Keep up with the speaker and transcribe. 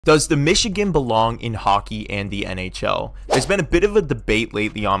Does the Michigan belong in hockey and the NHL? There's been a bit of a debate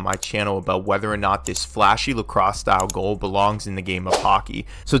lately on my channel about whether or not this flashy lacrosse style goal belongs in the game of hockey.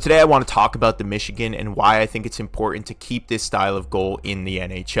 So today I want to talk about the Michigan and why I think it's important to keep this style of goal in the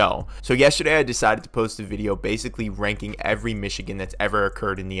NHL. So yesterday I decided to post a video basically ranking every Michigan that's ever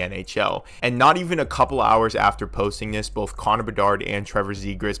occurred in the NHL. And not even a couple hours after posting this, both Connor Bedard and Trevor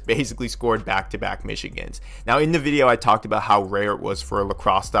Zegras basically scored back-to-back Michigans. Now in the video I talked about how rare it was for a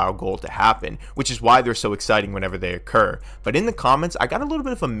lacrosse style goal to happen, which is why they're so exciting whenever they occur. But in the comments, I got a little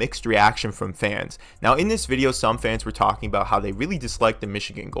bit of a mixed reaction from fans. Now in this video, some fans were talking about how they really dislike the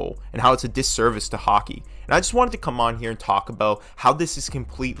Michigan goal and how it's a disservice to hockey. And I just wanted to come on here and talk about how this is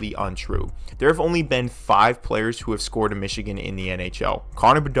completely untrue. There have only been 5 players who have scored a Michigan in the NHL.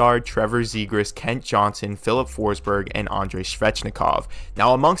 Connor Bedard, Trevor Zegras, Kent Johnson, Philip Forsberg, and Andrei Svechnikov.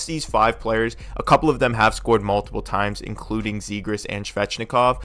 Now amongst these 5 players, a couple of them have scored multiple times, including Zegras and Svechnikov.